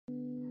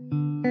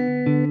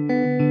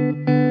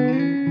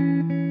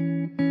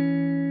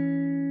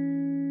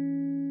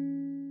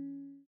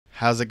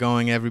How's it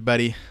going,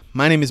 everybody?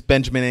 My name is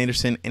Benjamin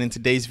Anderson, and in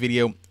today's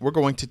video, we're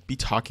going to be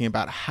talking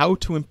about how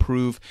to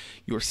improve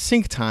your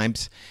sync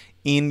times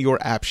in your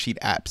AppSheet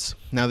apps.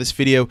 Now, this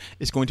video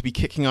is going to be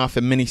kicking off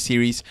a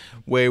mini-series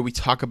where we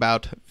talk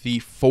about the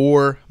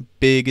 4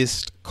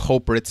 biggest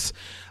culprits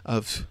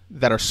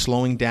that are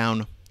slowing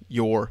down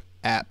your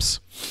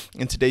apps.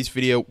 In today's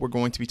video, we're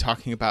going to be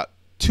talking about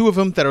 2 of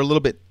them that are a little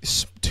bit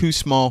too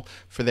small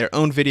for their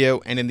own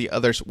video, and in the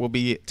others, we'll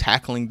be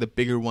tackling the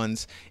bigger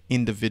ones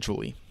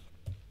individually.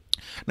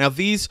 Now,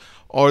 these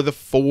are the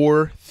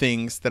 4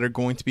 things that are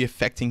going to be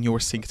affecting your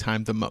sync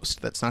time the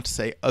most. That's not to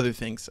say other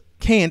things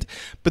can't,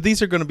 but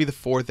these are going to be the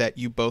 4 that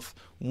you both,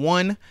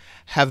 1,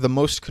 have the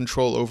most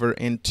control over,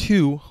 and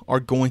 2, are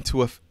going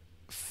to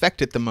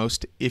affect it the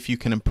most if you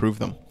can improve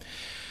them.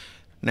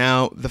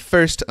 Now, the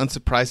first,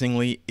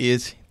 unsurprisingly,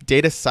 is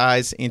data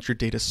size and your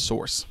data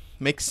source.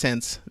 Makes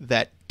sense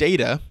that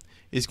data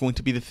is going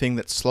to be the thing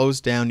that slows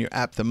down your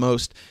app the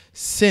most,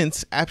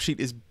 since AppSheet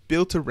is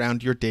built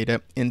around your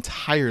data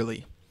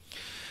entirely.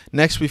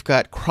 Next, we've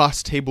got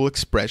cross-table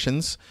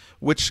expressions,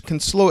 which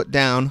can slow it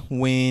down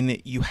when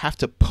you have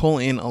to pull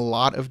in a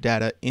lot of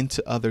data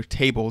into other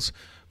tables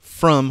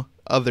from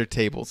other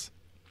tables.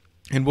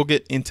 And we'll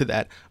get into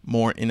that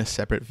more in a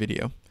separate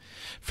video.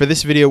 For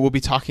this video, we'll be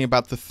talking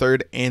about the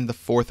 3rd and the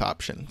 4th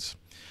options.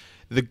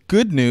 The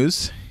good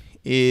news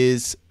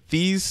is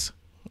these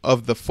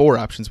of the 4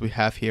 options we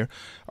have here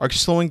are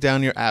slowing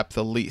down your app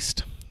the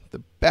least.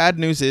 The bad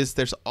news is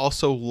there's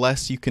also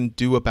less you can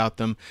do about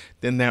them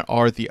than there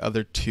are the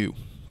other 2.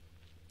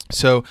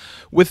 So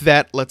with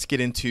that, let's get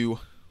into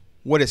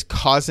what is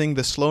causing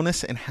the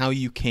slowness and how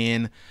you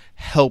can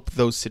help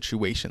those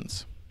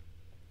situations.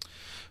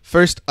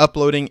 First,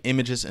 uploading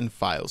images and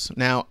files.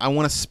 Now, I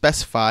want to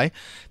specify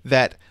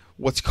that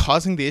what's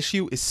causing the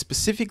issue is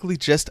specifically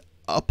just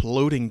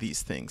uploading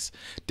these things.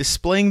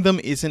 Displaying them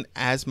isn't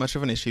as much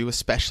of an issue,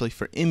 especially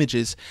for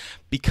images,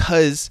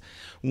 because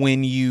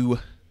when you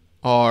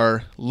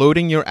are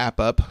loading your app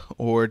up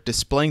or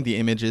displaying the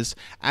images,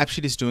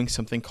 AppSheet is doing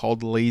something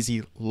called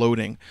lazy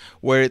loading,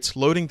 where it's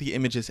loading the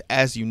images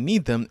as you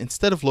need them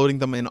instead of loading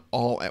them in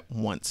all at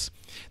once.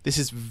 This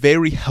is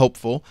very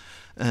helpful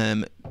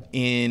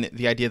in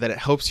the idea that it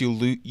helps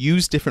you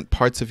use different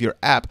parts of your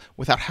app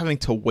without having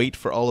to wait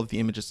for all of the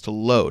images to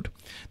load.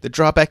 The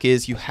drawback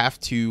is you have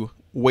to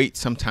wait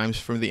sometimes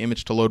for the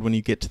image to load when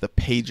you get to the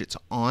page it's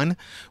on,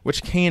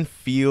 which can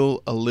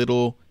feel a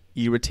little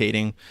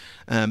irritating,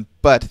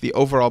 but the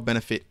overall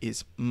benefit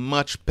is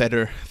much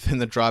better than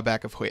the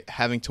drawback of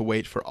having to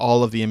wait for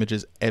all of the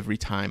images every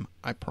time,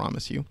 I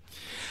promise you.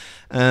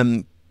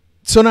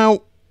 So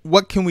now,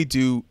 what can we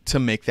do to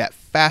make that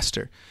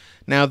faster?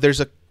 Now, there's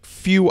a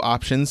few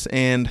options,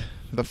 and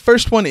the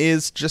first one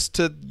is just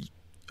to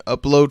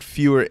upload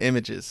fewer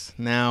images.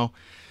 Now,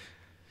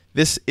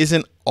 this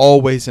isn't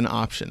always an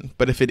option,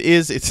 but if it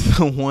is, it's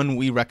the one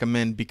we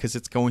recommend because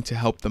it's going to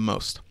help the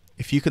most.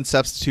 If you can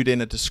substitute in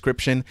a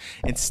description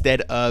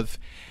instead of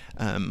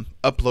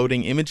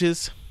uploading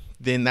images,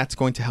 then that's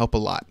going to help a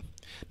lot.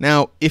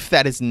 Now, if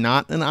that is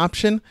not an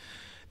option,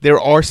 there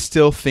are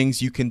still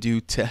things you can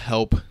do to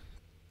help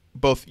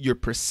both your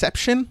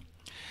perception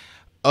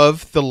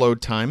of the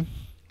load time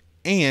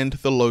and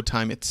the load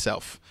time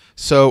itself.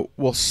 So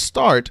we'll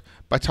start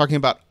by talking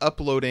about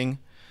uploading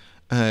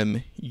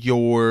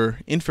your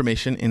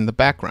information in the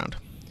background.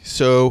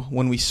 So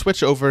when we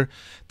switch over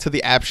to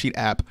the AppSheet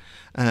app,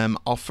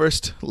 I'll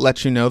first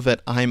let you know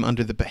that I'm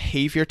under the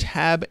Behavior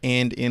tab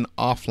and in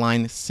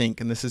Offline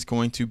Sync, and this is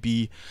going to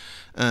be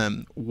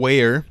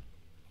where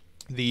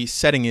the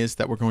setting is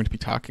that we're going to be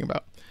talking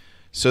about.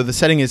 So the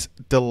setting is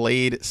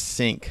Delayed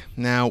Sync.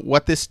 Now,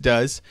 what this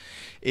does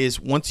is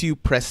once you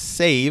press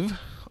Save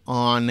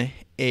on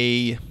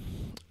a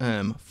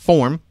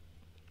form,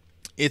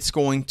 it's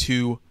going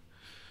to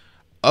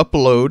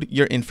upload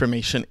your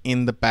information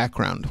in the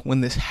background.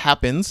 When this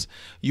happens,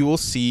 you will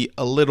see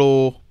a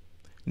little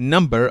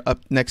number up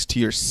next to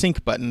your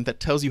sync button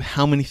that tells you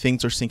how many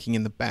things are syncing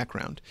in the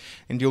background.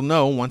 And you'll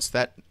know once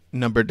that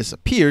number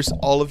disappears,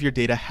 all of your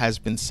data has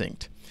been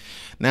synced.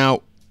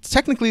 Now,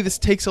 technically, this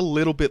takes a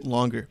little bit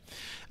longer.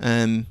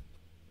 And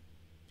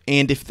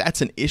if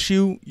that's an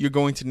issue, you're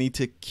going to need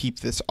to keep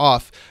this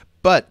off.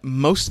 But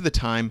most of the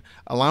time,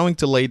 allowing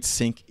delayed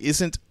sync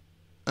isn't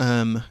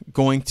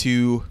going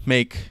to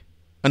make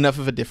enough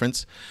of a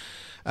difference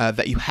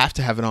that you have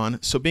to have it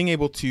on. So being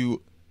able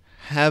to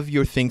have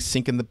your things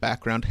sync in the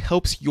background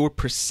helps your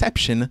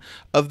perception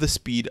of the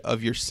speed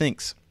of your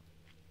syncs,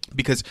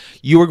 because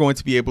you are going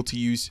to be able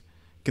to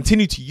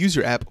continue to use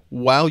your app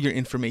while your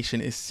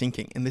information is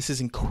syncing. And this is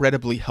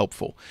incredibly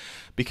helpful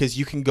because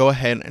you can go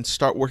ahead and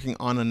start working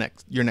on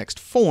your next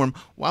form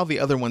while the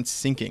other one's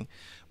syncing,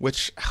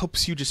 which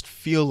helps you just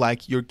feel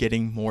like you're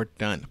getting more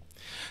done.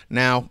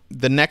 Now,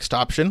 the next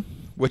option,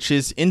 which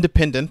is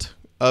independent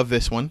of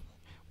this one,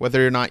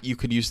 whether or not you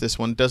could use this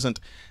one doesn't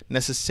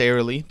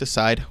necessarily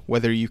decide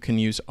whether you can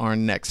use our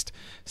next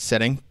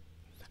setting.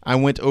 I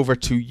went over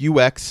to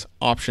UX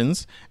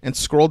options and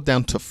scrolled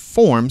down to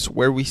forms,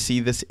 where we see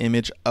this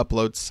image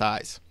upload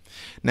size.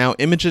 Now,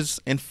 images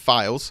and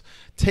files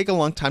take a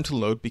long time to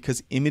load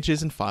because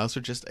images and files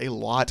are just a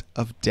lot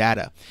of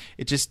data.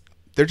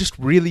 They're just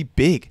really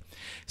big.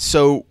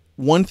 So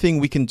one thing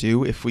we can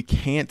do, if we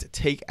can't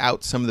take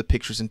out some of the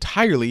pictures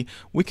entirely,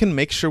 we can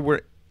make sure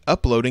we're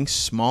uploading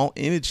small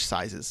image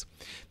sizes.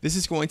 This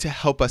is going to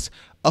help us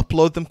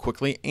upload them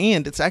quickly,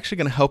 and it's actually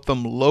going to help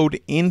them load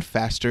in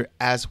faster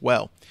as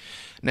well.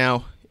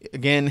 Now,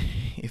 again,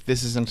 if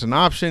this isn't an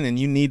option and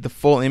you need the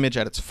full image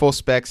at its full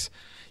specs,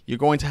 you're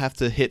going to have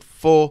to hit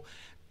full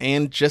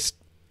and just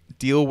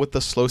deal with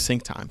the slow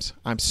sync times.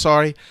 I'm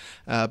sorry,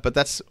 but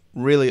that's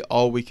really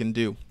all we can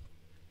do.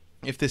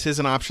 If this is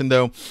an option,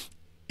 though,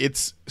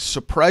 it's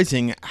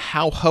surprising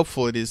how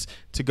helpful it is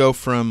to go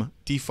from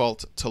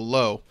default to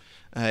low.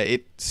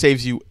 It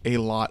saves you a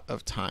lot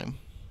of time.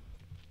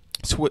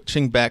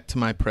 Switching back to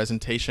my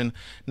presentation,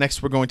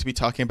 next we're going to be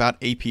talking about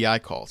API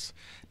calls.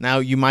 Now,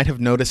 you might have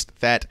noticed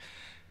that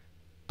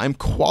I'm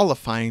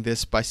qualifying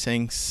this by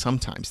saying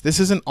sometimes. This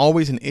isn't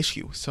always an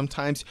issue.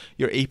 Sometimes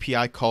your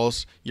API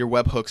calls, your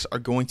webhooks are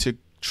going to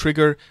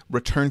trigger,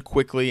 return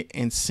quickly,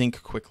 and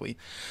sync quickly.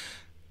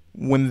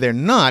 When they're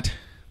not,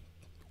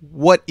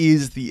 what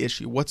is the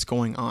issue? What's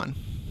going on?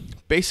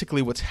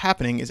 Basically, what's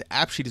happening is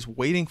AppSheet is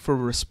waiting for a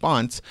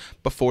response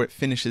before it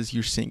finishes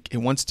your sync. It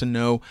wants to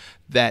know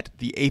that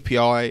the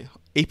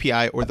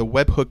API or the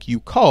webhook you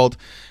called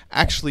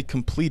actually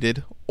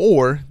completed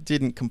or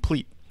didn't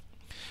complete,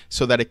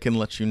 so that it can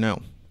let you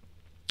know.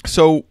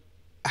 So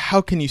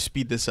how can you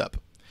speed this up?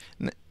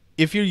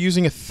 If you're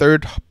using a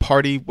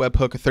third-party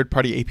webhook, a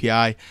third-party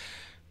API,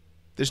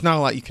 there's not a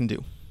lot you can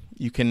do.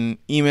 You can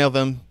email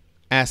them,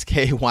 ask,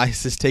 hey, why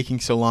is this taking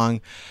so long?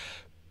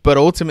 But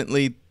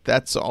ultimately,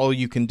 that's all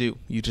you can do.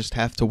 You just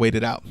have to wait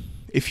it out.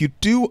 If you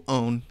do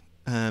own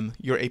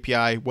your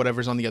API,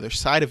 whatever's on the other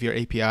side of your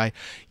API,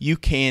 you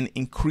can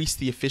increase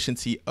the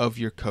efficiency of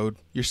your code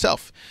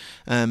yourself.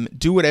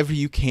 Do whatever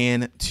you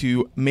can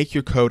to make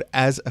your code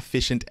as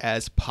efficient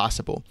as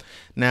possible.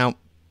 Now,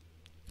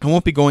 I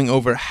won't be going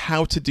over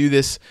how to do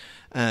this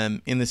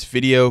in this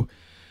video.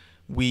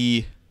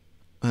 We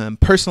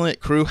personally at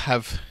Crew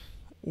have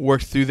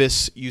worked through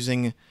this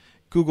using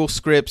Google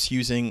scripts,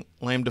 using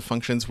Lambda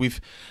functions.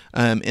 We've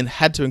and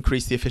had to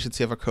increase the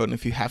efficiency of our code. And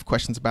if you have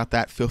questions about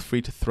that, feel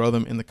free to throw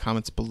them in the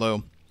comments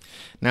below.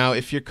 Now,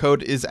 if your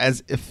code is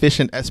as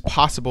efficient as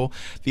possible,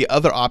 the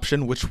other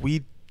option, which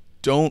we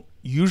don't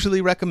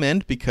usually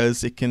recommend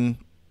because it can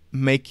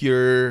make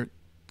your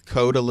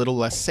code a little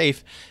less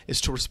safe, is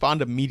to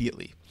respond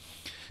immediately.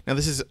 Now,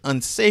 this is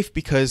unsafe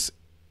because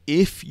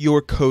if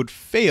your code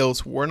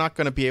fails, we're not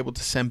going to be able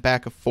to send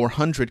back a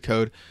 400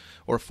 code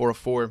or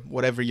 404,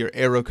 whatever your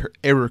error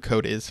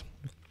code is,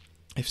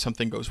 if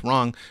something goes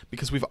wrong,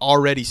 because we've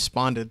already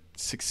responded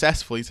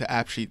successfully to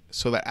AppSheet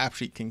so that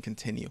AppSheet can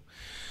continue.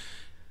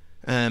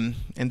 And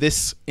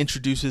this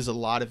introduces a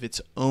lot of its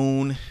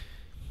own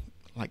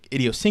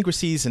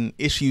idiosyncrasies and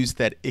issues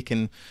that it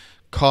can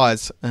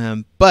cause.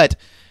 But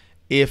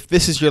if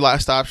this is your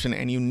last option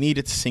and you need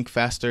it to sync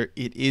faster,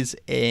 it is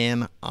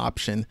an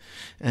option.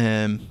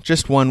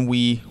 Just one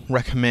we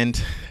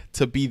recommend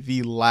to be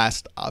the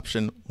last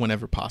option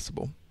whenever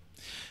possible.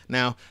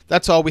 Now,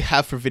 that's all we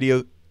have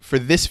for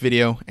this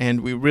video,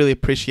 and we really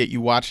appreciate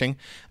you watching.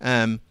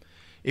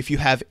 If you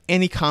have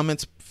any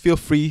comments, feel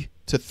free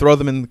to throw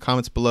them in the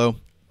comments below.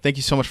 Thank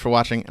you so much for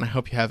watching, and I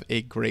hope you have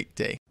a great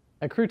day.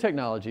 At Crew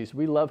Technologies,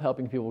 we love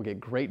helping people get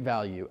great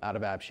value out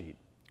of AppSheet.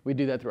 We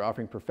do that through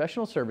offering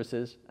professional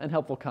services and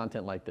helpful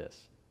content like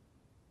this.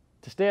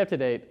 To stay up to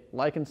date,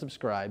 like and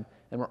subscribe,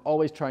 and we're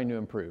always trying to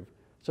improve,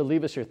 so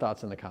leave us your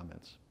thoughts in the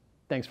comments.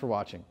 Thanks for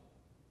watching.